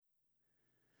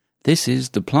This is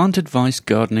the Plant Advice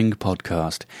Gardening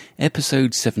Podcast,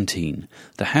 Episode 17,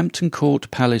 the Hampton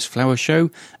Court Palace Flower Show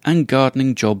and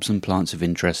Gardening Jobs and Plants of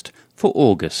Interest for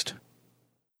August.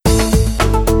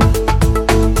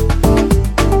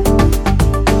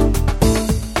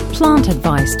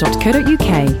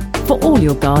 plantadvice.co.uk for all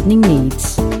your gardening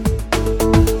needs.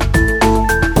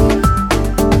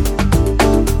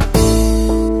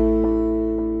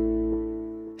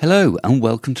 Hello and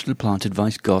welcome to the Plant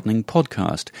Advice Gardening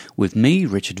Podcast with me,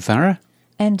 Richard Farrer.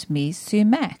 And me, Sue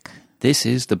Mack. This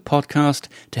is the podcast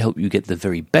to help you get the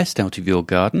very best out of your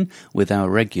garden with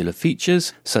our regular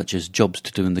features such as jobs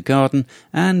to do in the garden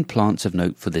and plants of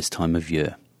note for this time of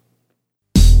year.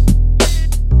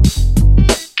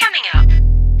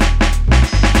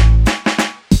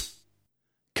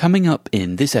 Coming up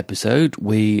in this episode,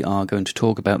 we are going to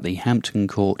talk about the Hampton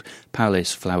Court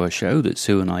Palace Flower Show that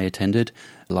Sue and I attended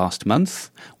last month,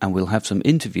 and we'll have some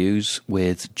interviews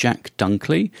with Jack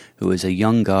Dunkley, who is a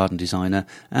young garden designer,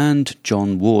 and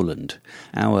John Warland.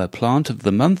 Our plant of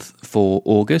the month for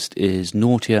August is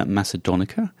Nautia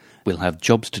macedonica. We'll have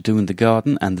jobs to do in the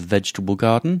garden and the vegetable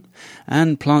garden.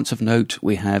 And plants of note,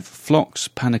 we have Phlox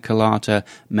paniculata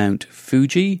Mount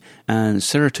Fuji and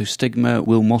Ceratostigma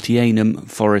wilmotianum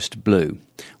Forest Blue.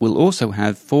 We'll also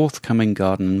have forthcoming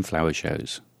garden and flower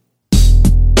shows.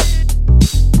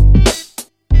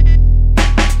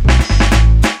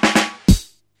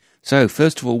 So,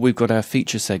 first of all, we've got our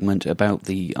feature segment about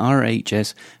the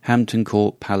RHS Hampton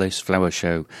Court Palace Flower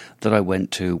Show that I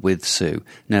went to with Sue.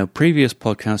 Now, previous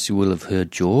podcasts you will have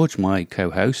heard George, my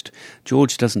co-host.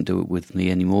 George doesn't do it with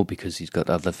me anymore because he's got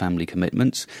other family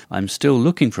commitments. I'm still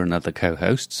looking for another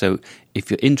co-host, so if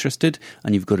you're interested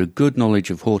and you've got a good knowledge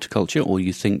of horticulture or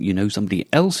you think you know somebody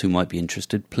else who might be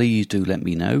interested, please do let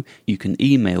me know. You can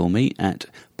email me at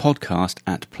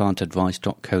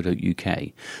podcast@plantadvice.co.uk.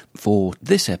 For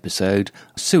this episode,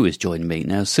 Sue is joining me.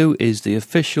 Now, Sue is the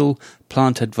official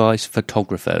Plant Advice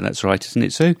photographer. That's right, isn't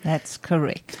it, Sue? That's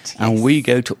correct. And yes. we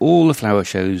go to all the flower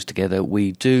shows together.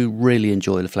 We do really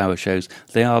enjoy the flower shows.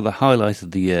 They are the highlight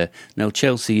of the year. Now,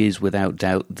 Chelsea is without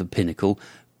doubt the pinnacle,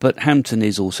 but Hampton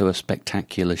is also a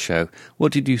spectacular show.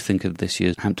 What did you think of this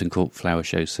year's Hampton Court Flower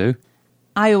Show, Sue?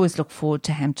 I always look forward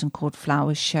to Hampton Court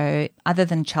Flower Show. Other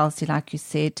than Chelsea, like you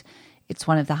said, it's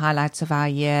one of the highlights of our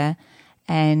year.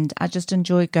 And I just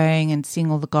enjoy going and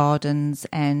seeing all the gardens,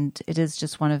 and it is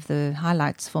just one of the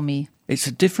highlights for me. It's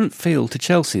a different feel to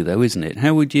Chelsea, though, isn't it?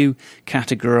 How would you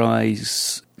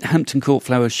categorise Hampton Court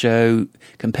Flower Show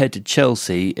compared to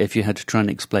Chelsea if you had to try and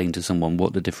explain to someone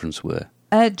what the difference were?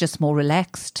 Just more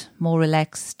relaxed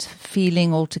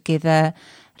feeling altogether.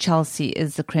 Chelsea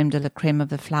is the creme de la creme of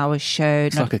the flower show.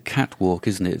 It's like a catwalk,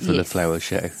 isn't it, for the flower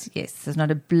show? Yes, there's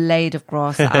not a blade of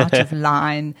grass out of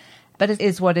line. But it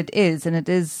is what it is, and it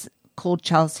is called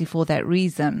Chelsea for that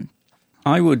reason.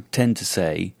 I would tend to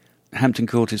say Hampton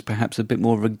Court is perhaps a bit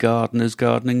more of a gardener's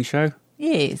gardening show.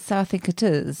 Yes, I think it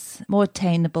is. More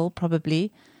attainable,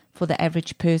 probably, for the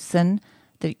average person.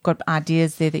 That you've got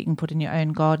ideas there that you can put in your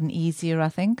own garden easier, I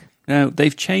think. Now,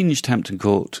 they've changed Hampton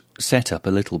Court setup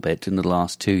a little bit in the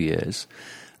last 2 years.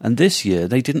 And this year,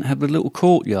 they didn't have the little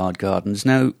courtyard gardens.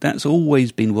 Now, that's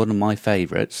always been one of my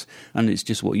favourites, and it's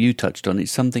just what you touched on.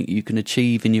 It's something you can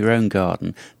achieve in your own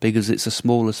garden because it's a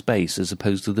smaller space as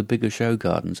opposed to the bigger show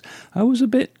gardens. I was a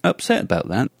bit upset about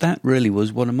that. That really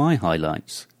was one of my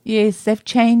highlights. Yes, they've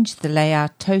changed the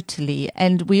layout totally,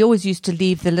 and we always used to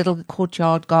leave the little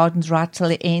courtyard gardens right till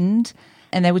the end,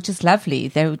 and they were just lovely.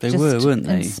 They were weren't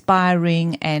they?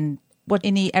 Inspiring, and what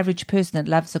any average person that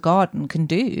loves a garden can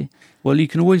do. Well, you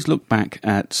can always look back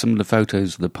at some of the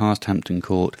photos of the past Hampton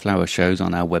Court flower shows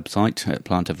on our website at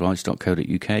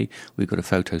plantadvice.co.uk. We've got a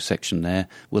photo section there.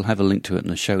 We'll have a link to it in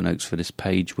the show notes for this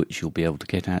page, which you'll be able to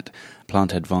get at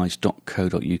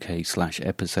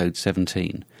plantadvice.co.uk/episode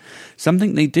 17.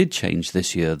 Something they did change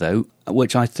this year, though,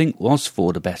 which I think was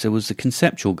for the better, was the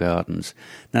conceptual gardens.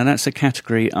 Now, that's a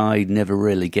category I never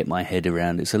really get my head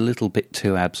around. It's a little bit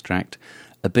too abstract,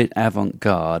 a bit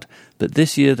avant-garde, but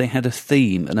this year they had a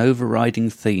theme, an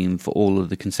overriding theme for all of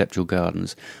the conceptual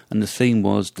gardens, and the theme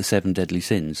was the 7 deadly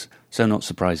sins. So not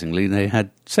surprisingly, they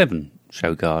had 7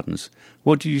 show gardens.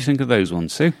 What did you think of those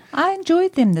ones, Sue? I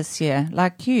enjoyed them this year,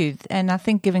 like you, and I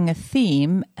think giving a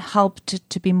theme helped it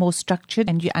to be more structured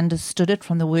and you understood it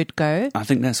from the word go. I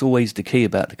think that's always the key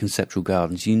about the conceptual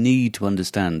gardens. You need to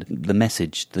understand the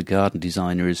message the garden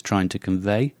designer is trying to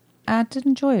convey. I did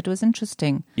enjoy it. It was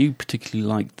interesting. You particularly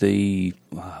liked the,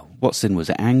 what sin was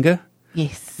it, anger?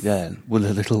 Yes. Yeah, with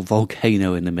a little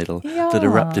volcano in the middle that Yeah.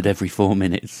 erupted every 4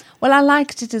 minutes. Well, I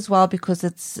liked it as well because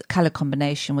its colour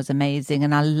combination was amazing,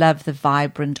 and I love the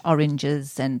vibrant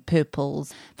oranges and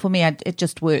purples. For me, it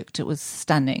just worked. It was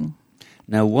stunning.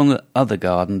 Now, one other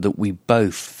garden that we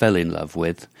both fell in love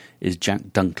with is Jack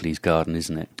Dunkley's garden,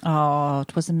 isn't it? Oh,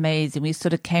 it was amazing. We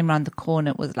sort of came around the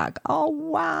corner. It was like, oh,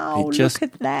 wow, It just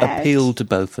look at that. appealed to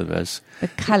both of us. The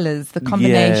colours, the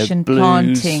combination, blues,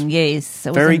 planting, yes.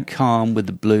 It was very calm with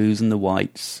the blues and the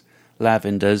whites,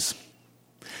 lavenders.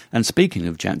 And speaking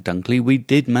of Jack Dunkley, we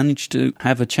did manage to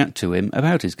have a chat to him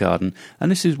about his garden,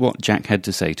 and this is what Jack had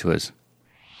to say to us.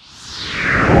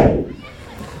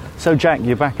 So Jack,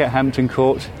 you're back at Hampton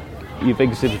Court. You've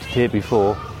exhibited here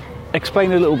before.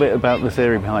 Explain a little bit about the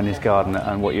theory behind this garden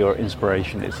and what your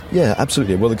inspiration is. Yeah,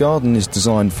 absolutely. Well, the garden is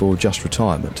designed for just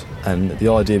retirement, and the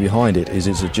idea behind it is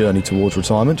it's a journey towards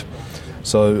retirement.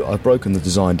 So I've broken the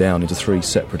design down into 3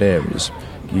 separate areas.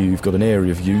 You've got an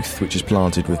area of youth, which is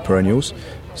planted with perennials.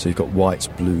 So you've got whites,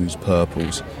 blues,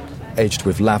 purples, edged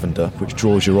with lavender, which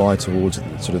draws your eye towards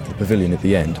sort of the pavilion at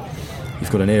the end.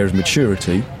 You've got an area of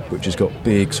maturity, which has got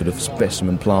big sort of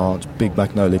specimen plants, big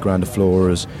Magnolia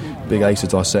grandifloras, big Acer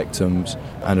dissectums,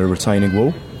 and a retaining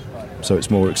wall. So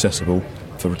it's more accessible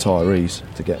for retirees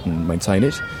to get and maintain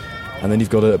it. And then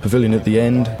you've got a pavilion at the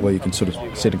end where you can sort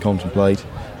of sit and contemplate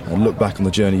and look back on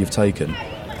the journey you've taken.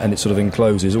 And it sort of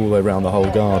encloses all the way around the whole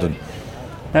garden.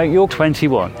 Now, you're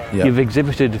 21. Yeah. You've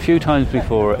exhibited a few times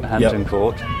before at Hampton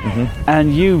Court. Mm-hmm.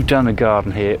 And you've done a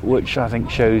garden here which I think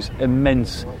shows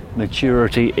immense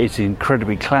maturity. It's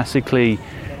incredibly classically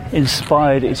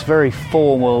inspired. It's very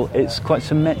formal. It's quite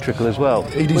symmetrical as well.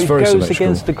 It is Which very goes symmetrical.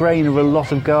 against the grain of a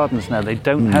lot of gardens now. They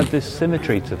don't have this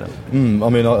symmetry to them. I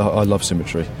mean, I love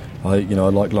symmetry. I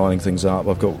like lining things up.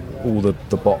 I've got all the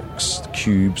box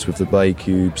cubes with the bay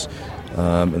cubes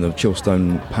and the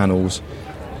chillstone panels.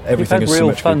 Everything You've is had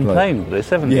real symmetrically fun playing with this,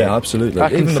 haven't you? Yeah, absolutely. I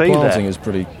can Even the see planting that. is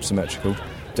pretty symmetrical,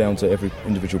 down to every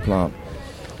individual plant.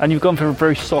 And you've gone for a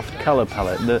very soft colour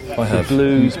palette. The have.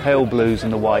 blues, pale blues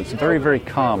and the whites. Very, very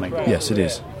calming. Yes, it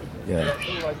is. Yeah,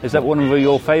 Is that one of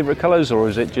your favourite colours, or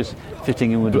is it just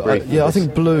fitting in with the brief? I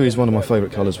think blue is one of my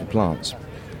favourite colours for plants.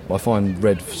 I find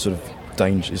red sort of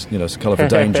danger. It's a colour for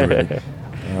danger, really.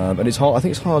 And it's hard. I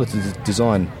think it's harder to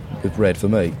design with red for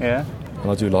me. Yeah. And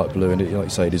I do like blue, and like you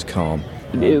say, it is calm.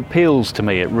 It appeals to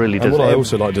me, it really does. And what I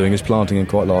also like doing is planting in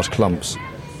quite large clumps,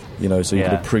 so you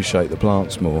can appreciate the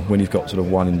plants more. When you've got sort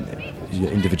of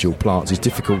individual plants, it's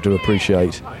difficult to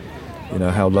appreciate,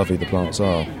 how lovely the plants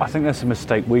are. I think that's a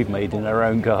mistake we've made in our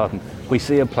own garden. We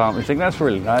see a plant, we think that's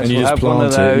really nice. And you we'll just have one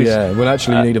of plant it, those. when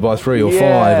actually you need to buy 3 or 5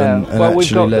 and well, we've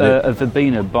actually got let it... a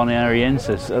verbena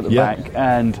bonariensis at the Yeah. back,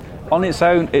 and on its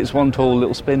own, it's one tall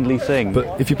little spindly thing.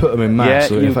 But if you put them in mass,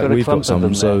 Yeah, in you've fact got a we've clump got some, of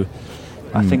them so...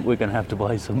 I think we're going to have to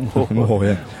buy some more. More,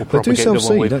 yeah. We'll They do propagate sell the one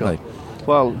seed, we've don't got. they?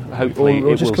 Well, hopefully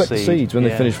Or it just will collect the seed. seeds when they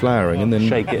Yeah. finish flowering, and then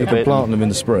Shake it you a can bit plant and- them in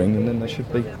the spring, and then they should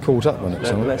be caught up when it's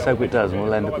summer. Let's hope it does, and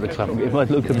we'll end up with a clump. It might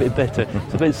look a bit better.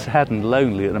 It's a bit sad and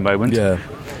lonely at the moment. Yeah.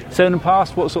 So in the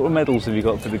past, what sort of medals have you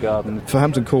got for the garden? For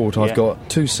Hampton Court, I've Yeah. got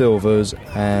 2 silvers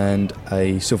and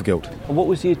a silver gilt. And what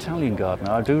was the Italian garden?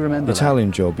 I do remember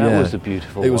Italian job, that. yeah. That was a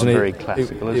beautiful one, very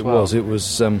classical as well. It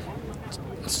was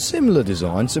similar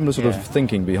design, similar sort Yeah. of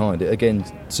thinking behind it. Again,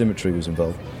 symmetry was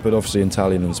involved, but obviously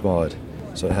Italian inspired.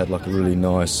 So it had like a really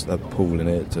nice pool in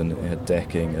it, and it had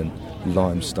decking and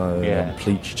limestone and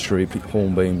pleach tree,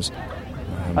 hornbeams.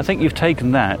 I think you've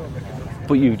taken that,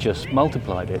 but you've just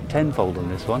multiplied it tenfold on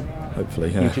this one.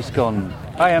 Hopefully, yeah. You've just gone...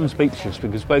 I am speechless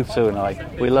because both Sue and I,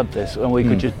 we love this, and we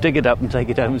could just dig it up and take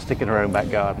it home and stick it in our own back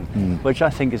garden, which I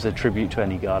think is a tribute to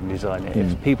any garden designer.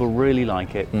 If people really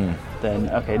like it, then,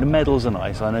 okay, the medals are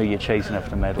nice. I know you're chasing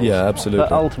after medals. Yeah, absolutely.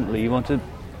 But ultimately, you want to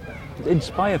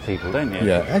inspire people, don't you?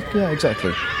 Yeah,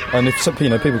 exactly. And if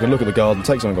people can look at the garden,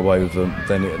 take something away with them,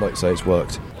 then, like I say, it's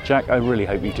worked. Jack, I really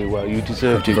hope you do well. You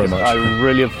deserve Thank you very much. I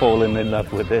really have fallen in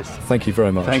love with this. Thank you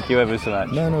very much. Thank you ever so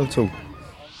much. No, not at all.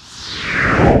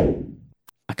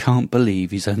 I can't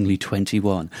believe he's only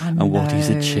 21 and what he's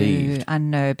achieved. I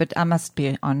know, but I must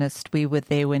be honest, we were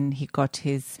there when he got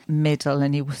his medal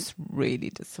and he was really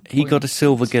disappointed. He got a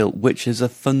silver gilt, which is a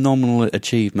phenomenal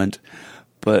achievement,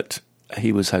 but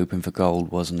he was hoping for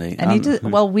gold, wasn't he? And he did,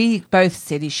 well, we both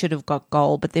said he should have got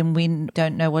gold, but then we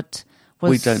don't know what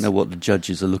was... We don't know what the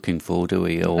judges are looking for, do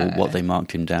we, or what they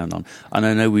marked him down on. And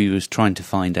I know he was trying to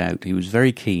find out. He was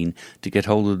very keen to get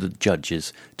hold of the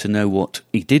judges to know what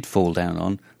he did fall down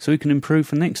on so he can improve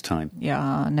for next time.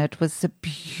 Yeah, no, it was a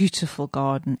beautiful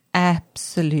garden,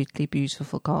 absolutely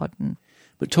beautiful garden.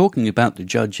 But talking about the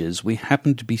judges, we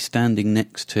happened to be standing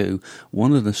next to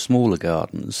one of the smaller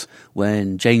gardens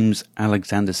when James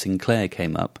Alexander Sinclair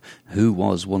came up, who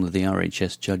was one of the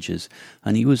RHS judges,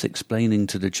 and he was explaining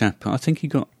to the chap, I think he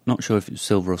got, not sure if it was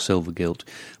silver or silver gilt,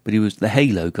 but he was the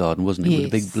halo garden, wasn't it, Yes. with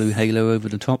a big blue halo over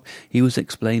the top? He was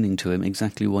explaining to him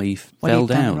exactly why he fell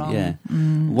he'd done down. wrong. Yeah,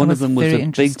 It one of them was very a big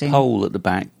interesting. pole at the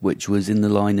back, which was in the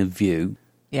line of view.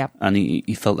 Yep. And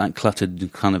he felt that cluttered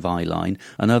kind of eye line.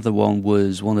 Another one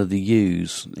was one of the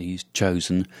U's he's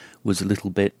chosen was a little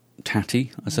bit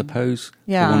tatty, I suppose,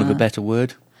 for want of a better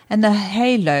word. And the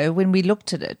halo, when we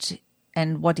looked at it,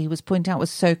 and what he was pointing out was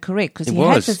so correct, because It he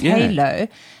had was, this yeah. halo,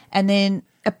 and then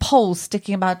a pole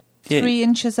sticking about Yeah. 3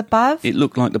 inches above. It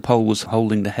looked like the pole was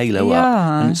holding the halo up,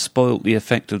 Yeah. and it spoilt the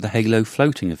effect of the halo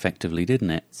floating effectively, didn't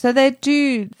it? So they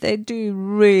do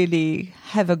really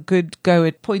have a good go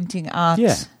at pointing out.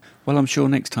 Yeah. Well, I'm sure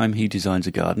next time he designs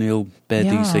a garden, he'll bear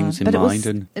these things in but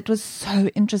mind. it was so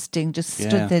interesting, just Yeah.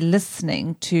 stood there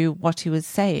listening to what he was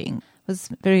saying. It was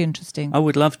very interesting. I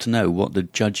would love to know what the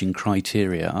judging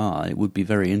criteria are. It would be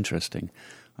very interesting.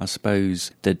 I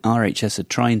suppose that RHS are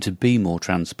trying to be more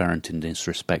transparent in this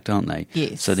respect, aren't they?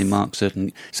 Yes. So they mark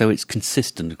certain... So it's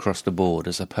consistent across the board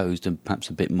as opposed to perhaps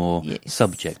a bit more Yes.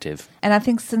 subjective. And I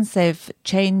think since they've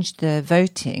changed the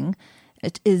voting,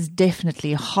 it is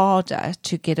definitely harder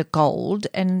to get a gold,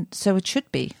 and so it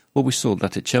should be. Well, we saw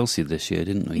that at Chelsea this year,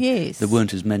 didn't we? Yes. There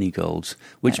weren't as many golds,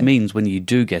 which means when you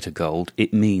do get a gold,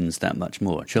 it means that much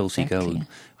more. Chelsea Exactly. gold,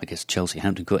 I guess Chelsea,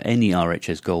 Hampton Court, any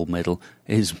RHS gold medal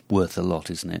is worth a lot,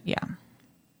 isn't it? Yeah.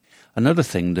 Another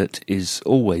thing that is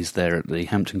always there at the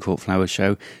Hampton Court Flower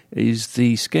Show is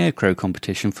the scarecrow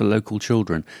competition for local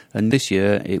children. And this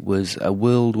year it was a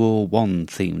World War I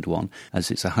themed one,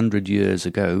 as it's 100 years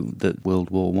ago that World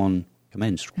War I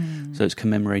commenced. So it's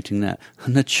commemorating that.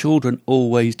 And the children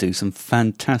always do some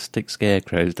fantastic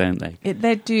scarecrows, don't they?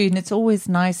 They do, and it's always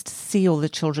nice to see all the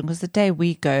children, because the day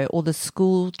we go, all the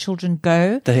school children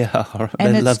go. They are.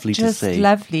 And They're it's lovely to just see.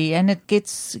 lovely, and it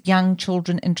gets young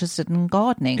children interested in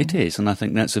gardening. It is, and I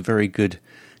think that's a very good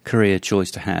career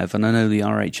choice to have. And I know the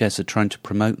RHS are trying to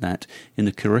promote that in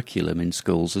the curriculum in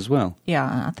schools as well.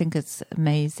 Yeah, I think it's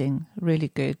amazing,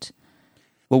 really good.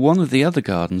 Well, one of the other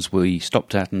gardens we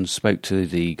stopped at and spoke to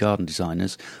the garden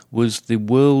designers was the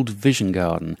World Vision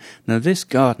Garden. Now, this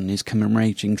garden is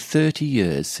commemorating 30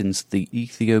 years since the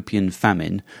Ethiopian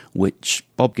famine, which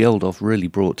Bob Geldof really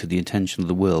brought to the attention of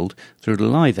the world through the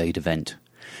Live Aid event.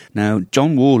 Now,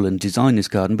 John Warland designed this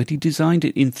garden, but he designed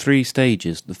it in 3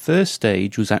 stages. The first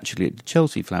stage was actually at the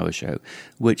Chelsea Flower Show,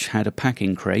 which had a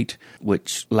packing crate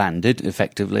which landed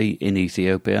effectively in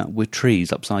Ethiopia with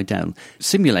trees upside down,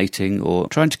 simulating or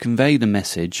trying to convey the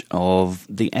message of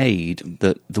the aid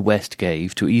that the West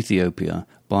gave to Ethiopia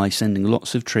by sending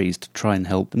lots of trees to try and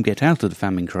help them get out of the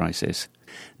famine crisis.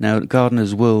 Now, at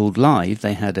Gardeners World Live,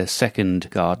 they had a second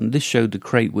garden. This showed the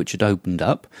crate which had opened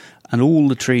up, and all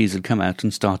the trees had come out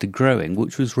and started growing,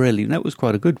 which was really, that was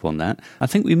quite a good one, that. I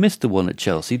think we missed the one at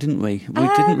Chelsea, didn't we? We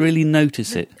didn't really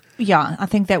notice it. Yeah, I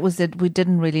think that was it. We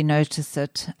didn't really notice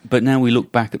it. But now we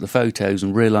look back at the photos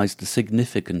and realise the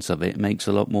significance of it. It makes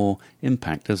a lot more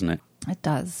impact, doesn't it? It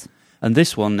does. And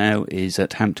this one now is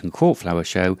at Hampton Court Flower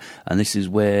Show, and this is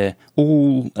where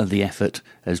all of the effort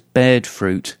has bared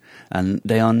fruit, and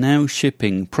they are now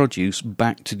shipping produce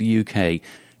back to the UK.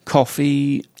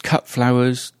 Coffee, cut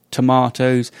flowers,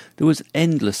 tomatoes. There was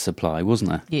endless supply, wasn't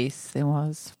there? Yes, there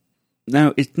was.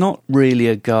 Now, it's not really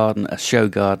a garden, a show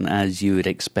garden as you would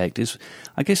expect.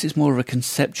 I guess it's more of a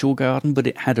conceptual garden, but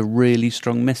it had a really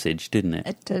strong message, didn't it?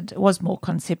 It did. It was more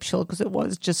conceptual because it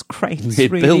was just crates.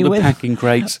 It really, built the with, packing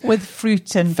crates with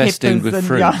fruit and festooned peppers with and,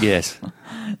 fruit, yeah. yes.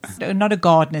 No, not a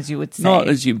garden, as you would say. Not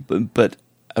as you, but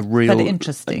a real... But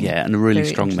interesting. Yeah, and a really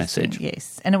Very strong interesting, message.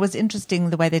 Yes. And it was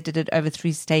interesting the way they did it over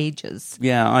 3 stages.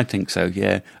 Yeah, I think so,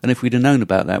 yeah. And if we'd have known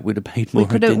about that, we'd have paid more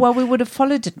attention. Well, we would have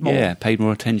followed it more. Yeah, paid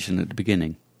more attention at the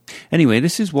beginning. Anyway,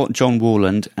 this is what John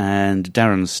Warland and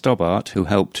Darren Stobbart, who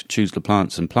helped choose the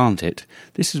plants and plant it,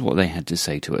 this is what they had to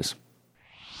say to us.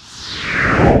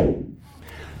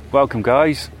 Welcome,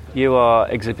 guys. You are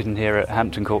exhibiting here at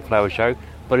Hampton Court Flower Show,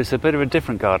 but it's a bit of a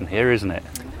different garden here, isn't it?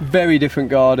 Very different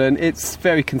garden. It's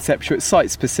very conceptual, it's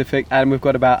site specific, and we've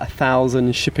got about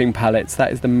 1,000 shipping pallets.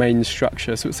 That is the main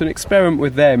structure. So it's an experiment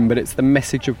with them, but it's the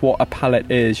message of what a pallet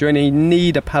is. You only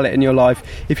need a pallet in your life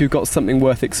if you've got something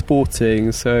worth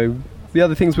exporting. So the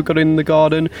other things we've got in the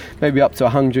garden, maybe up to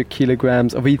 100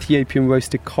 kilograms of Ethiopian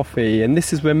roasted coffee, and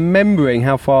this is remembering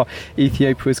how far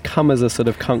Ethiopia has come as a sort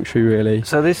of country, really.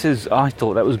 So this is, I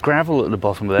thought that was gravel at the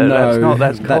bottom there. No, that's not,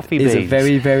 that's coffee beans. That is a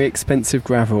very, very expensive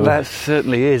gravel. That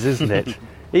certainly is, isn't it?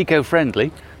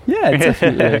 Eco-friendly, Yeah,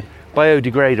 definitely.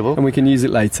 Biodegradable. And we can use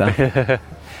it later.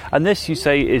 And this, you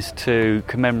say, is to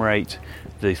commemorate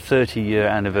the 30-year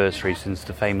anniversary since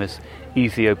the famous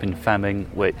Ethiopian famine,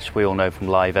 which we all know from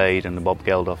Live Aid and the Bob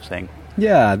Geldof thing.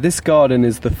 Yeah, this garden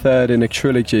is the third in a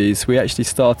trilogy. So we actually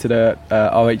started at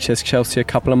RHS Chelsea a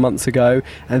couple of months ago,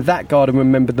 and that garden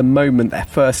remembered the moment their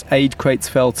first aid crates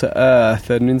fell to earth,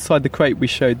 and inside the crate we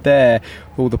showed there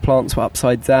all the plants were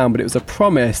upside down, but it was a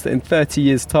promise that in 30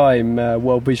 years' time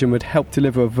World Vision would help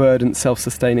deliver a verdant,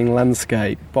 self-sustaining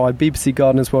landscape. By BBC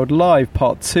Gardeners World Live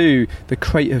Part 2, the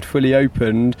crate had fully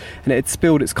opened and it had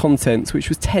spilled its contents, which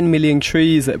was 10 million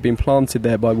trees that had been planted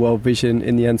there by World Vision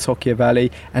in the Antakya Valley.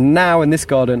 And now in this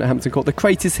garden at Hampton Court, the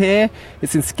crate is here,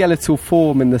 it's in skeletal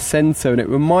form in the centre, and it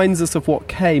reminds us of what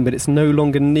came, but it's no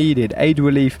longer needed. Aid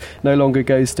relief no longer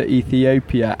goes to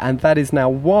Ethiopia, and that is now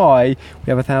why we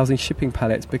have 1,000 shipping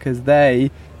pallets, because they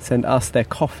send us their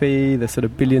coffee, the sort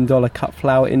of billion-dollar cut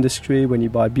flower industry. When you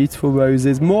buy beautiful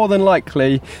roses, more than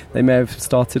likely they may have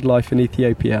started life in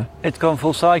Ethiopia. It's gone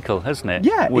full cycle, hasn't it?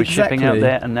 Yeah, We're exactly. shipping out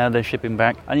there and now they're shipping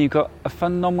back. And you've got a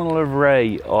phenomenal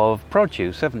array of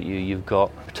produce, haven't you? You've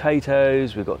got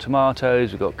potatoes, we've got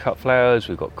tomatoes, we've got cut flowers,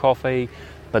 we've got coffee,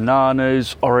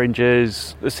 bananas,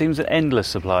 oranges. There seems an endless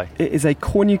supply. It is a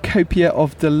cornucopia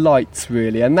of delights,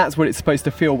 really, and that's what it's supposed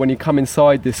to feel when you come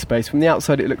inside this space. From the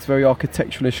outside it looks very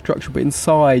architectural and structural, but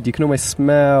inside you can almost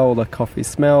smell the coffee,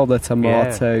 smell the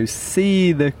tomatoes,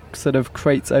 see the sort of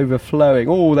crates overflowing.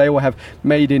 Oh, they all have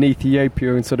 "Made in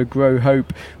Ethiopia" and sort of "Grow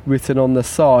Hope" written on the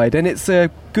side, and it's a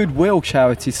goodwill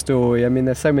charity story. I mean,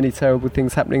 there's so many terrible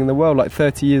things happening in the world, like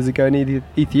 30 years ago in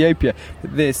Ethiopia,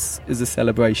 but this is a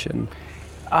celebration.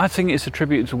 I think it's a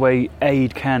tribute to the way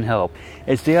aid can help.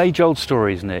 It's the age-old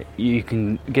story, isn't it? You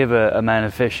can give a man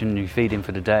a fish and you feed him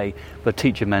for the day, but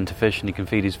teach a man to fish and he can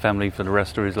feed his family for the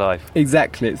rest of his life.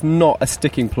 Exactly. It's not a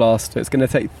sticking plaster. It's going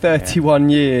to take 31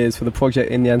 years for the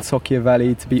project in the Antakya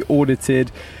Valley to be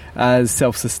audited as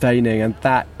self-sustaining, and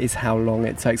that is how long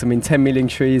it takes. I mean, 10 million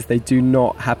trees, they do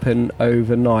not happen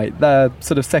overnight. The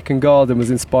sort of second garden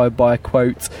was inspired by a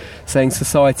quote saying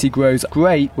society grows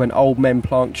great when old men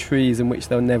plant trees in which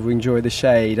they'll never enjoy the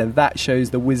shade, and that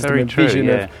shows the wisdom and vision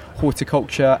of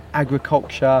horticulture,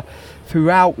 agriculture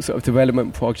throughout sort of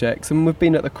development projects, and we've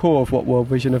been at the core of what World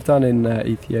Vision have done in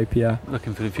Ethiopia.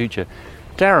 Looking for the future.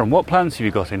 Darren, what plants have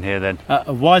you got in here then?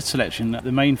 A wide selection.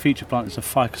 The main feature plant is a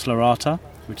Ficus lorata,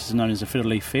 which is known as a fiddle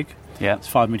leaf fig. Yeah. It's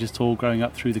 5 metres tall, growing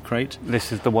up through the crate.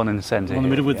 This is the one in the centre. The one in the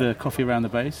middle with the coffee around the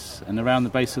base, and around the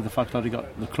base of the Ficus lorata you've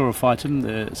got the chlorophyton,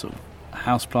 the sort of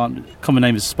house plant. Common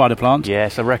name is spider plant.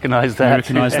 Yes, I recognise that. I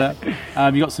recognise that.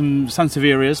 You've got some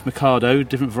Sansevierias, Mikado,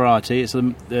 different variety. It's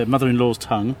the mother-in-law's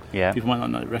tongue. Yeah. People might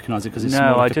not recognise it because it's no,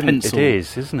 more like I a didn't. pencil It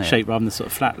is, isn't it? shape rather than the sort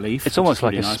of flat leaf. It's almost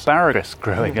like really nice. asparagus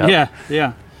growing up.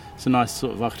 Yeah. It's a nice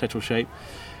sort of architectural shape.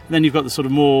 And then you've got the sort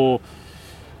of more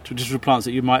traditional plants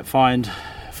that you might find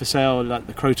for sale, like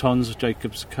the crotons,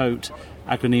 Jacob's coat,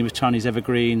 Aglaonema Chinese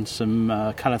evergreen, some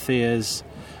calatheas,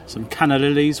 some canna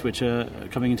lilies, which are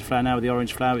coming into flower now with the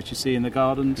orange flower which you see in the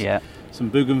gardens. Yeah. Some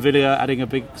bougainvillea, adding a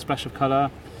big splash of colour.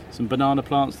 Some banana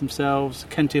plants themselves,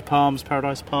 Kentia palms,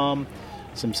 paradise palm.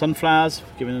 Some sunflowers,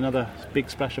 giving another big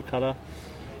splash of colour.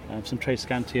 Some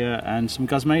Tradescantia and some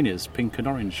Guzmanias, pink and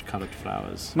orange coloured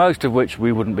flowers. Most of which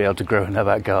we wouldn't be able to grow in our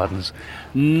back gardens.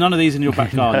 None of these in your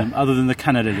back garden, other than the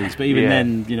canna lilies. But even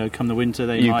then, come the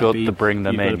winter, You've got to bring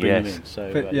them in,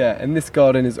 But and this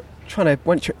garden is trying to,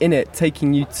 once you're in it,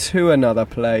 taking you to another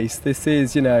place. This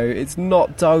is, it's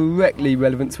not directly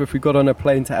relevant to if we got on a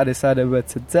plane to Addis Ababa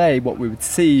today, what we would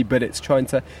see, but it's trying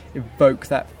to evoke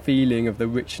that feeling of the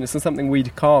richness and something we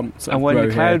can't sort of And when grow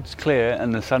the clouds clear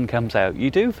and the sun comes out, you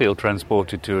do feel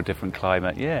transported to a different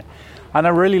climate, And I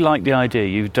really like the idea.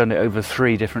 You've done it over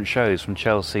 3 different shows, from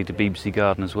Chelsea to BBC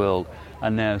Gardeners World,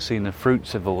 and now seeing the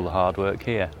fruits of all the hard work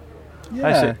here.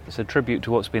 Yeah. It's a tribute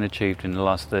to what's been achieved in the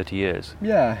last 30 years.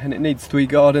 Yeah, and it needs 3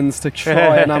 gardens to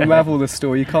try and unravel the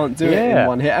story. You can't do it in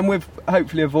one hit. And we've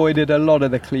hopefully avoided a lot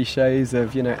of the cliches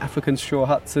of, African straw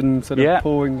huts and sort of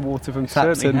pouring water from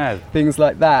taps and things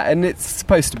like that. And it's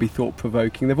supposed to be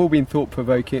thought-provoking. They've all been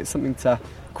thought-provoking. It's something to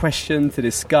question, to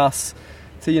discuss,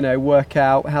 to work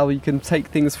out how you can take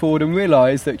things forward and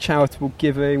realise that charitable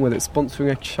giving, whether it's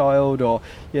sponsoring a child or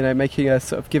making a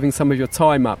sort of giving some of your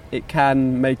time up, it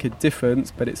can make a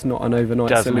difference, but it's not an overnight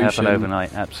solution. Doesn't happen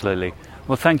overnight, absolutely.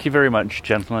 Well, thank you very much,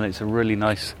 gentlemen. It's a really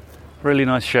nice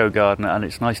show garden, and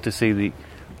it's nice to see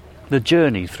the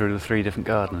journey through the 3 different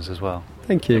gardens as well.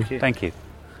 Thank you. Thank you.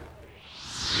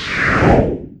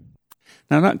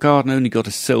 Now, that garden only got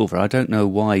a silver. I don't know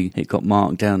why it got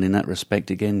marked down in that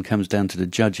respect. Again, comes down to the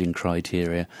judging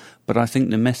criteria. But I think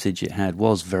the message it had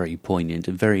was very poignant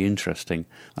and very interesting.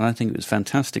 And I think it was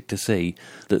fantastic to see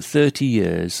that 30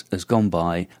 years has gone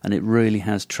by and it really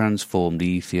has transformed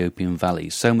the Ethiopian valley,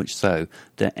 so much so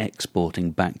they're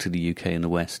exporting back to the UK and the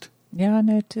West. Yeah, I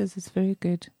know it is. It's very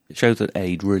good. It shows that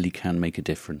aid really can make a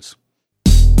difference.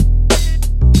 Plant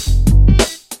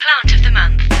of the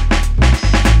month.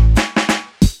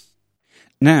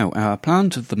 Now, our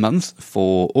plant of the month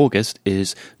for August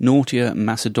is Nautia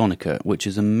macedonica, which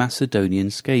is a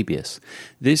Macedonian scabious.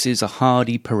 This is a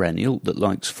hardy perennial that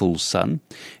likes full sun.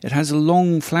 It has a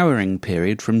long flowering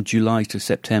period from July to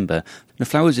September. The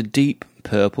flowers are deep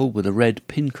purple with a red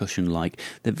pincushion-like.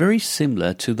 They're very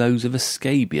similar to those of a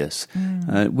scabious.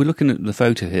 We're looking at the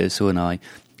photo here, Sue and I,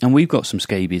 and we've got some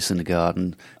scabious in the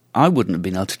garden. I wouldn't have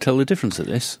been able to tell the difference of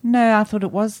this. No, I thought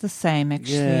it was the same,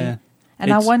 actually. Yeah.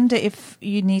 And I wonder if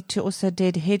you need to also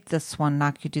deadhead this one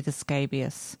like you do the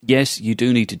scabious. Yes, you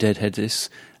do need to deadhead this.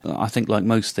 I think, like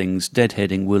most things,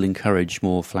 deadheading will encourage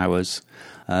more flowers.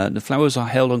 The flowers are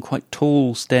held on quite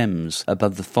tall stems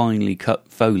above the finely cut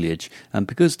foliage, and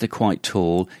because they're quite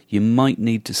tall, you might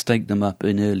need to stake them up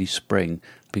in early spring,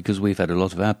 because we've had a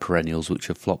lot of our perennials which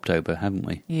have flopped over, haven't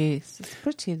we? Yes, it's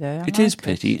pretty though. It is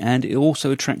pretty, and it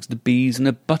also attracts the bees and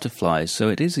the butterflies, so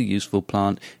it is a useful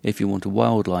plant if you want a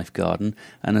wildlife garden,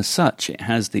 and as such it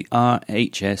has the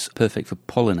RHS Perfect for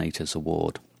Pollinators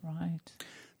award. Right.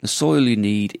 The soil you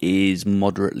need is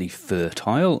moderately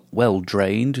fertile, well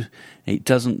drained. It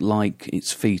doesn't like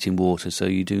its feet in water, so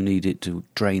you do need it to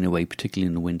drain away, particularly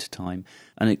in the winter time.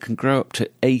 And it can grow up to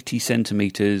 80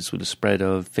 centimetres with a spread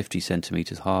of 50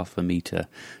 centimetres, half a metre.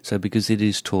 So because it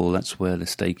is tall, that's where the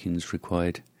staking is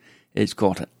required. It's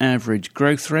got an average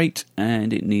growth rate,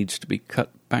 and it needs to be cut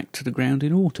back to the ground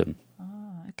in autumn.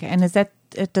 Okay, and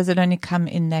does it only come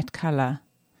in that colour?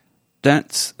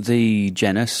 That's the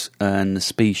genus and the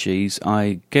species.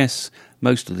 I guess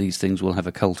most of these things will have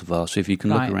a cultivar, so if you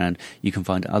can look around, you can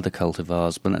find other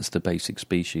cultivars, but that's the basic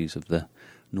species of the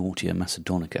Nautia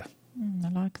macedonica. I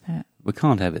like that. We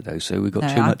can't have it though, so we've got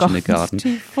too much in the garden. It's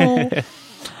too full.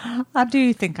 I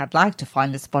do think I'd like to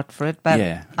find a spot for it, but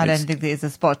Yeah, I don't think there's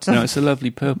a spot. No, it's a lovely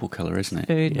purple colour, isn't it?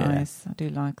 Very nice. I do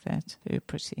like that. Very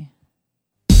pretty.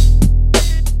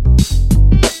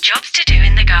 Jobs to do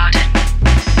in the garden.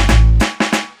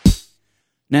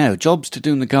 Now, jobs to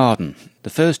do in the garden. The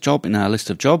first job in our list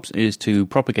of jobs is to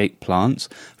propagate plants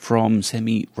from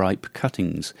semi-ripe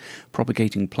cuttings.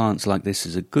 Propagating plants like this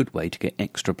is a good way to get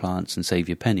extra plants and save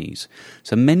your pennies.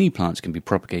 So many plants can be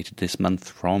propagated this month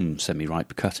from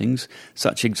semi-ripe cuttings.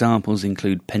 Such examples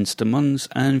include penstemons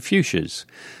and fuchsias.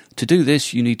 To do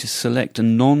this, you need to select a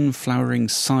non-flowering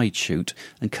side shoot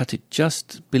and cut it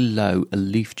just below a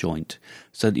leaf joint,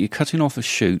 so that you're cutting off a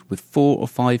shoot with 4 or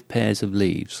 5 pairs of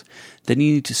leaves. Then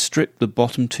you need to strip the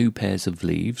bottom 2 pairs of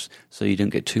leaves, so you don't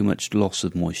get too much loss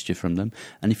of moisture from them.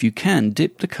 And if you can,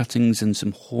 dip the cuttings in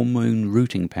some hormone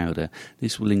rooting powder.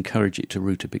 This will encourage it to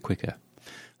root a bit quicker.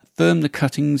 Firm the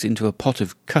cuttings into a pot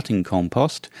of cutting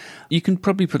compost. You can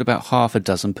probably put about half a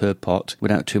dozen per pot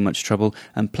without too much trouble,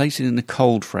 and place it in a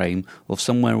cold frame or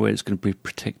somewhere where it's going to be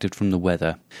protected from the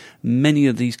weather. Many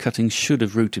of these cuttings should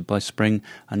have rooted by spring,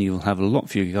 and you will have a lot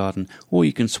for your garden, or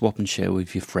you can swap and share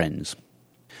with your friends.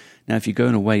 Now, if you're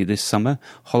going away this summer,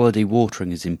 holiday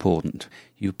watering is important.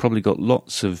 You've probably got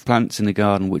lots of plants in the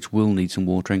garden which will need some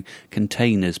watering.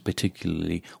 Containers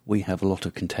particularly. We have a lot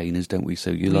of containers, don't we? So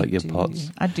you like your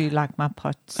pots. I do like my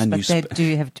pots, and but they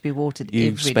do have to be watered every day.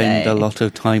 You spend a lot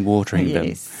of time watering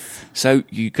them. So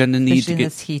you're going to need to get... Especially in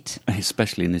this heat.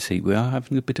 Especially in this heat. We are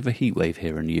having a bit of a heat wave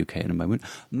here in the UK at the moment.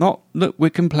 Not that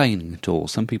we're complaining at all.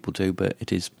 Some people do, but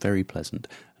it is very pleasant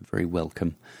and very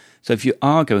welcome. So if you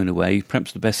are going away,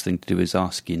 perhaps the best thing to do is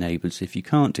ask your neighbours. If you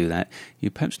can't do that, you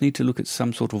perhaps need to look at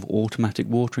some sort of automatic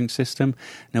watering system.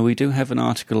 Now, we do have an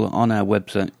article on our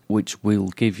website which will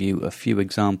give you a few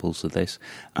examples of this,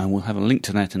 and we'll have a link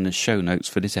to that in the show notes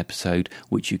for this episode,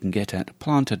 which you can get at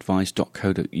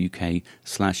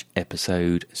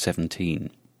plantadvice.co.uk/episode 17.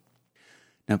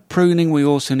 Now, pruning we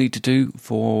also need to do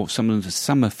for some of the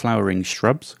summer flowering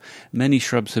shrubs. Many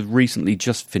shrubs have recently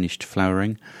just finished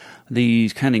flowering.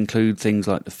 These can include things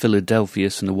like the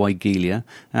Philadelphias and the Weigelia.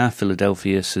 Our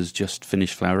Philadelphias has just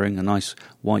finished flowering, a nice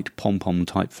white pom-pom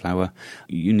type flower.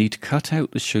 You need to cut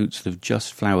out the shoots that have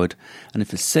just flowered, and if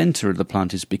the centre of the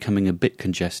plant is becoming a bit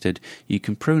congested, you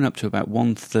can prune up to about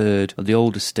 1/3 of the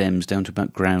older stems down to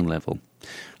about ground level.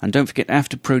 And don't forget,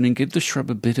 after pruning, give the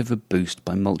shrub a bit of a boost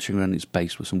by mulching around its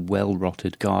base with some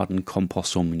well-rotted garden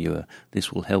compost or manure.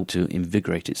 This will help to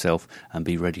invigorate itself and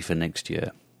be ready for next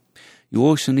year. You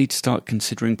also need to start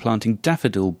considering planting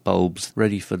daffodil bulbs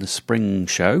ready for the spring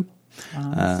show.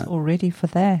 It's all ready for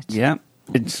that. Yeah,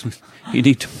 you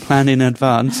need to plan in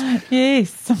advance.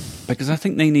 Yes. Because I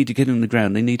think they need to get in the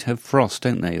ground. They need to have frost,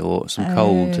 don't they, or some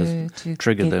cold to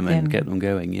trigger them and get them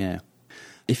going, yeah.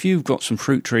 If you've got some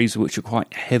fruit trees which are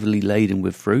quite heavily laden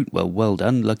with fruit, well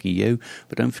done, lucky you,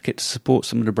 but don't forget to support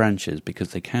some of the branches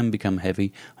because they can become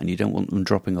heavy and you don't want them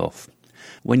dropping off.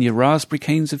 When your raspberry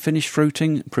canes have finished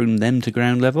fruiting, prune them to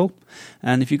ground level.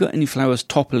 And if you've got any flowers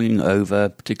toppling over,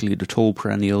 particularly the tall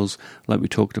perennials, like we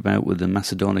talked about with the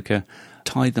Macedonica,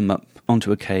 tie them up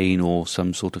onto a cane or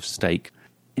some sort of stake.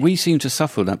 We seem to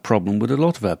suffer that problem with a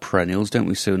lot of our perennials, don't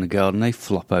we, Sue, in the garden? They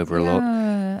flop over a lot.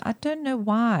 I don't know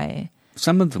why.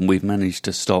 Some of them we've managed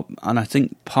to stop, and I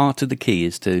think part of the key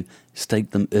is to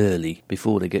stake them early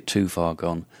before they get too far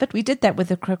gone. But we did that with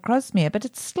the crocosmia, but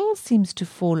it still seems to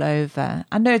fall over.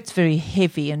 I know it's very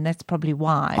heavy, and that's probably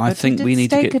why. I think we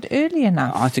need to stake it early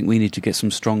enough. I think we need to get some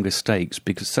stronger stakes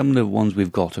because some of the ones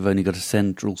we've got have only got a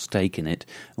central stake in it,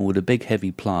 and with a big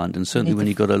heavy plant, and certainly when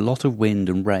you've got a lot of wind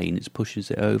and rain, it pushes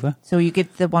it over. So you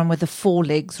get the one with the 4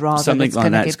 legs rather. Something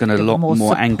like that. It's going to a lot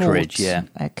more anchorage. Yeah.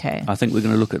 Okay. I think we're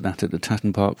going to look at that at the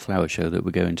Tatton Park Flower Show that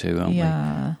we're going to, aren't we?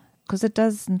 Yeah. Because it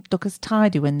doesn't look as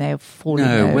tidy when they're falling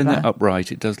over. No, when they're upright,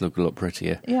 it does look a lot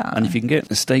prettier. Yeah. And if you can get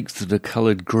the stakes that are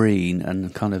coloured green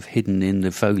and kind of hidden in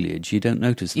the foliage, you don't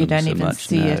notice them you don't so even much.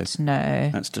 see it, no.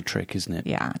 That's the trick, isn't it?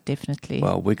 Yeah, definitely.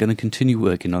 Well, we're going to continue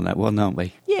working on that one, aren't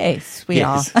we? Yes, we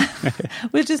are.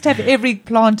 We'll just have every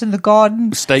plant in the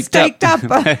garden staked up.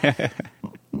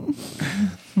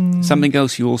 Something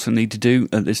else you also need to do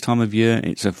at this time of year,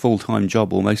 it's a full-time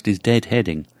job almost, is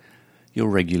deadheading. You're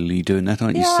regularly doing that,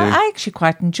 aren't you, Sue? Yeah, I actually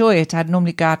quite enjoy it. I'd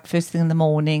normally go out first thing in the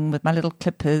morning with my little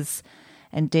clippers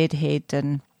and deadhead,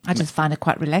 and I just find it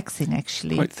quite relaxing,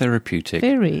 actually. Quite therapeutic.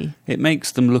 Very. It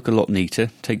makes them look a lot neater,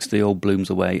 takes the old blooms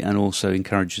away, and also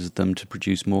encourages them to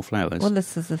produce more flowers. Well,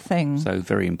 this is the thing. So,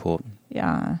 very important.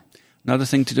 Yeah. Another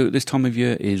thing to do at this time of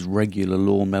year is regular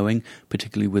lawn mowing,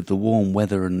 particularly with the warm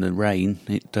weather and the rain.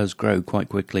 It does grow quite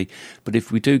quickly, but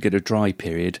if we do get a dry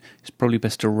period, it's probably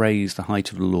best to raise the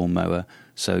height of the lawn mower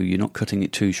so you're not cutting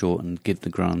it too short and give the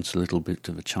grass a little bit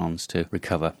of a chance to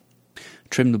recover.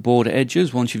 Trim the border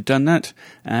edges once you've done that,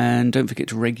 and don't forget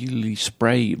to regularly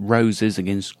spray roses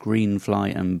against green fly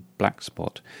and black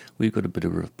spot. We've got a bit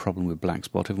of a problem with black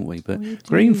spot, haven't we? But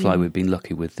green fly we've been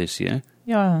lucky with this year.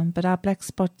 Yeah, but our black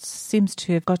spot seems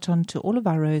to have got onto all of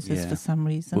our roses for some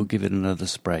reason. We'll give it another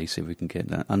spray, see if we can get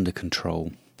that under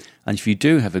control. And if you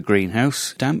do have a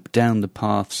greenhouse, damp down the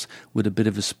paths with a bit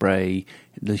of a spray.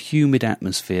 The humid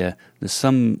atmosphere, there's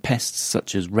some pests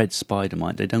such as red spider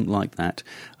mite, they don't like that,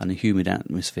 and the humid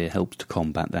atmosphere helps to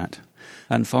combat that.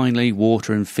 And finally,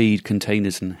 water and feed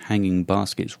containers and hanging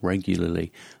baskets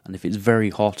regularly. And if it's very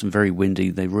hot and very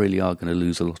windy, they really are going to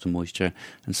lose a lot of moisture,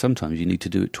 and sometimes you need to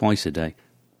do it twice a day.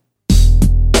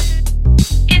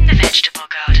 In the vegetable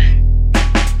garden.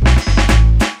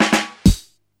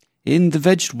 In the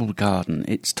vegetable garden,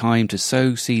 it's time to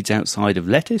sow seeds outside of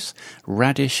lettuce,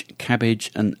 radish,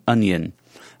 cabbage and onion.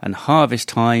 And harvest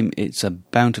time, it's a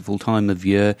bountiful time of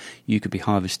year. You could be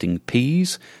harvesting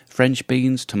peas, French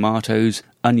beans, tomatoes,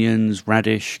 onions,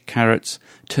 radish, carrots,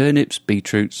 turnips,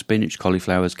 beetroot, spinach,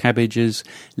 cauliflowers, cabbages,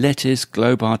 lettuce,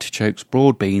 globe artichokes,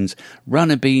 broad beans,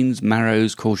 runner beans,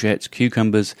 marrows, courgettes,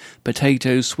 cucumbers,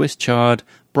 potatoes, Swiss chard,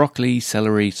 broccoli,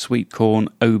 celery, sweet corn,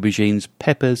 aubergines,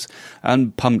 peppers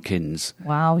and pumpkins.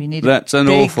 Wow, you need That's an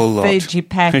big awful lot. veggie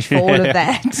patch for all of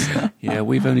that. Yeah,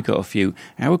 we've only got a few.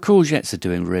 Our courgettes are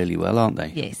doing really well, aren't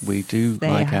they? Yes, We do they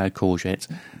like are. our courgettes,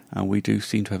 and we do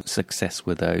seem to have success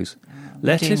with those. we're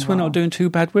Lettuce doing we're well. not doing too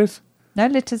bad with. No,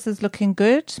 lettuce is looking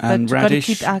good, And but radish.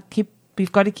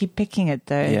 we've got to keep picking it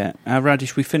though. Yeah, our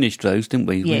radish, we finished those, didn't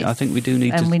we? Yes, I think we do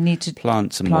need and to we need to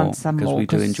plant some plant more some because more, we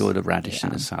do 'cause- enjoy the radish in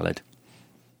yeah. a salad.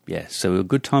 Yeah, so a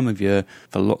good time of year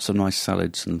for lots of nice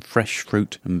salads and fresh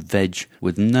fruit and veg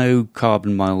with no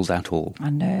carbon miles at all.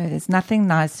 I know, there's nothing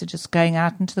nicer just going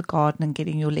out into the garden and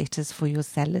getting your lettuce for your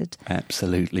salad.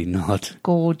 Absolutely not.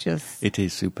 Gorgeous. It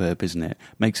is superb, isn't it?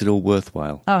 Makes it all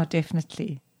worthwhile. Oh,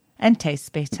 definitely. And tastes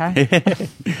better.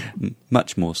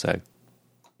 Much more so.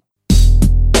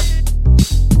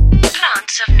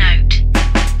 Plants of note.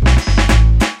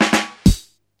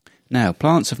 Now,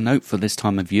 plants of note for this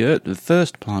time of year. The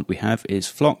first plant we have is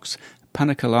Phlox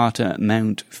paniculata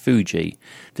Mount Fuji.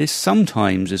 This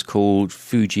sometimes is called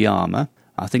Fujiyama.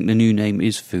 I think the new name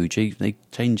is Fuji. They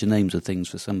change the names of things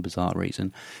for some bizarre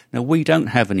reason. Now, we don't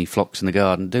have any phlox in the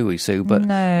garden, do we, Sue? But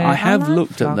No, I have like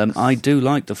looked at them. phlox. I do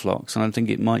like the phlox, and I think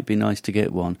it might be nice to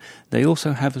get one. They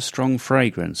also have a strong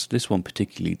fragrance. This one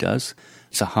particularly does.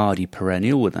 It's a hardy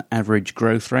perennial with an average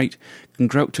growth rate. Can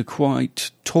grow up to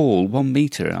quite tall, 1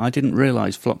 metre. I didn't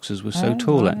realise phloxes were so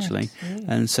tall, right, actually. yes.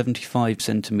 And 75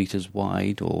 centimetres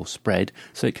wide or spread.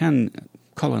 So it can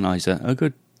colonise a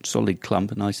good solid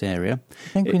clump, a nice area. I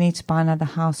think we need to buy another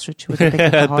house, Richard, with a bigger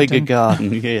garden. Bigger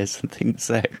garden, yes, I think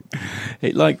so.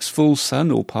 It likes full sun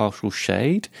or partial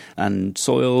shade and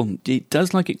soil. It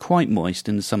does like it quite moist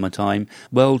in the summertime,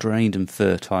 well drained and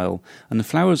fertile. And the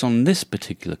flowers on this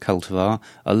particular cultivar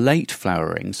are late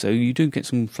flowering, so you do get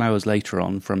some flowers later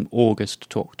on from August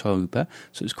to October.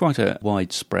 So it's quite a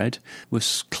wide spread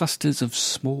with clusters of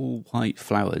small white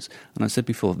flowers. And I said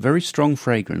before, very strong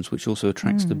fragrance, which also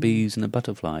attracts the bees and the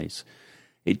butterflies.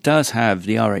 It does have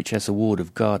the RHS Award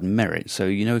of Garden Merit, so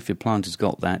you know if your plant has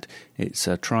got that, it's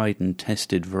a tried and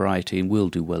tested variety and will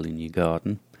do well in your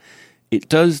garden. It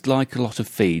does like a lot of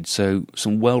feed, so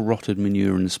some well-rotted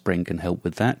manure in the spring can help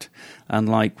with that. And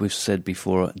like we've said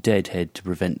before, a deadhead to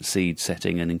prevent seed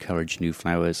setting and encourage new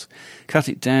flowers. Cut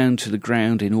it down to the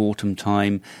ground in autumn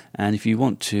time, and if you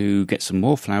want to get some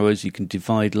more flowers, you can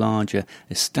divide larger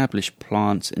established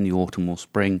plants in the autumn or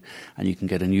spring, and you can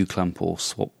get a new clump or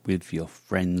swap with your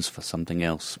friends for something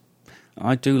else.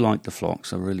 I do like the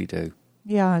phlox, I really do.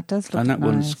 Yeah, it does look And that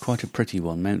nice. one's quite a pretty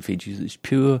one, Mount Fiji. It's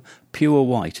pure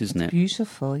white, isn't it?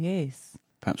 Beautiful, yes.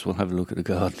 Perhaps we'll have a look at a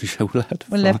garden show. We'll have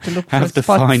to look for a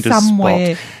spot find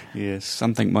somewhere. a spot. Yes,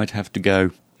 something might have to go.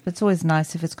 It's always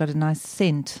nice if it's got a nice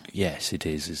scent. Yes, it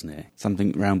is, isn't it?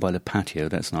 Something round by the patio,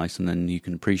 that's nice, and then you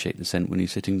can appreciate the scent when you're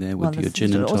sitting there with your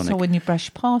gin and tonic. Also, when you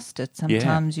brush past it,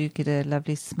 sometimes you get a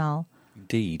lovely smell.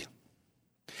 Indeed.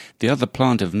 The other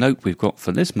plant of note we've got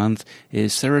for this month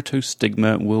is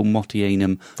Ceratostigma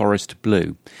wilmotianum forest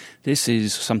blue. This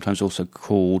is sometimes also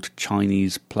called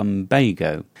Chinese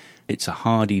plumbago. It's a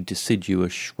hardy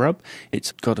deciduous shrub.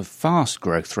 It's got a fast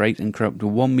growth rate and grow up to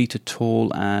 1 metre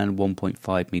tall and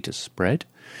 1.5 metres spread.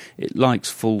 It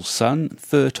likes full sun,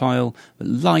 fertile,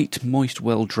 light, moist,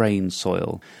 well-drained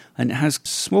soil. And it has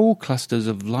small clusters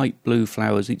of light blue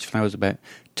flowers. Each flower is about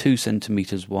 2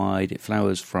 centimetres wide. It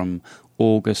flowers from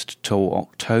August to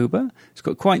October. It's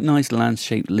got quite nice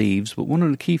lance-shaped leaves, but one of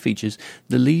the key features,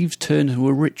 the leaves turn to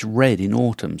a rich red in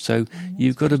autumn. So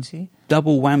you've got a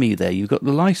double whammy there. You've got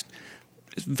the light,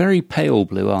 it's very pale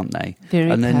blue, aren't they?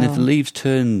 Very And then pale. if the leaves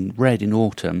turn red in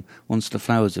autumn, once the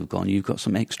flowers have gone, you've got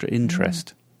some extra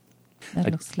interest.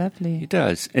 That looks lovely. It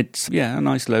does. It's, a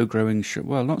nice low-growing shrub.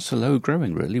 Well, not so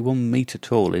low-growing, really. 1 metre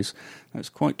tall that's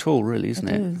quite tall, really, isn't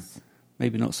it? It is.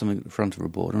 Maybe not something at the front of a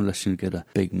border, unless you get a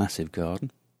big, massive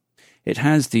garden. It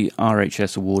has the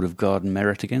RHS Award of Garden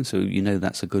Merit again, so you know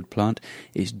that's a good plant.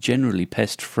 It's generally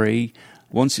pest-free.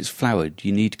 Once it's flowered,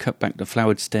 you need to cut back the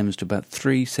flowered stems to about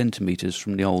 3 centimetres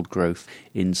from the old growth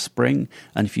in spring.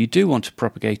 And if you do want to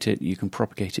propagate it, you can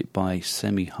propagate it by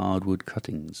semi-hardwood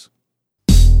cuttings.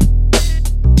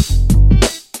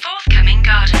 Forthcoming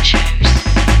garden shows.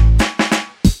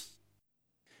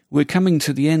 We're coming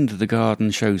to the end of the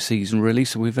garden show season, really,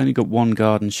 so we've only got one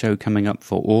garden show coming up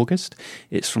for August.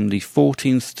 It's from the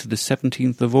 14th to the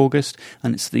 17th of August,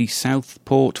 and it's the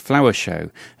Southport Flower Show.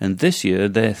 And this year,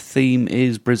 their theme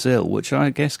is Brazil, which I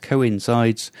guess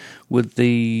coincides with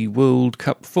the World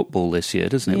Cup football this year,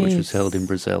 doesn't it, which was Yes. held in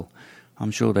Brazil.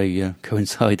 I'm sure they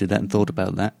coincided that and thought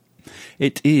about that.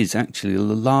 It is actually the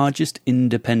largest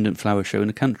independent flower show in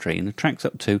the country and attracts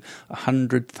up to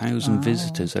 100,000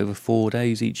 visitors over 4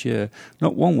 days each year.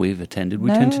 Not one we've attended.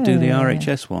 We tend to do the No.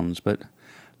 RHS ones, but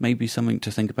maybe something to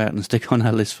think about and stick on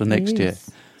our list for next year.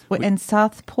 Yes. And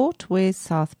Southport? Where's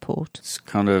Southport? It's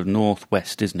kind of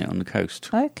northwest, isn't it, on the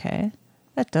coast? Okay.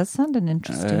 That does sound an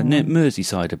interesting Near one.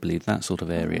 Merseyside, I believe, that sort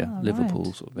of area. Ah, Liverpool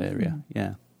right. sort of area,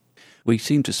 yeah. We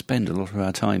seem to spend a lot of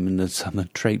our time in the summer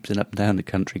traipsing up and down the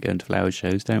country going to flower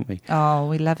shows, don't we? Oh,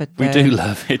 we love it. We though. do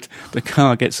love it. The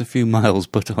car gets a few miles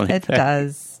put on it. It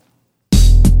does.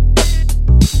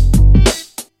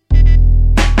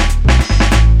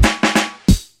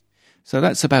 So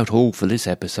that's about all for this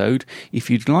episode. If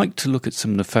you'd like to look at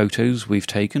some of the photos we've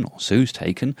taken, or Sue's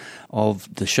taken, of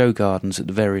the show gardens at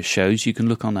the various shows, you can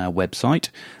look on our website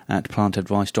at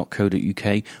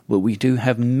plantadvice.co.uk, but we do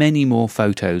have many more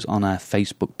photos on our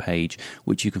Facebook page,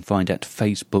 which you can find at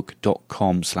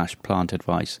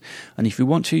facebook.com/plantadvice. And if you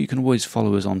want to, you can always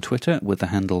follow us on Twitter with the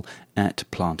handle at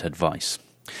plantadvice.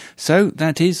 So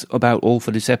that is about all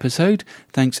for this episode.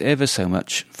 Thanks ever so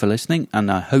much for listening,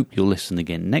 and I hope you'll listen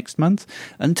again next month.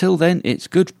 Until then, it's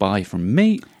goodbye from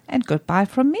me. and goodbye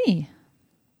from me.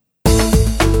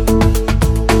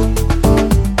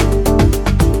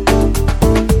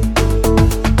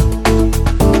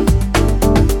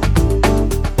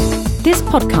 This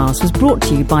podcast was brought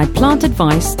to you by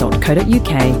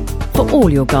plantadvice.co.uk for all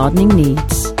your gardening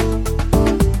needs.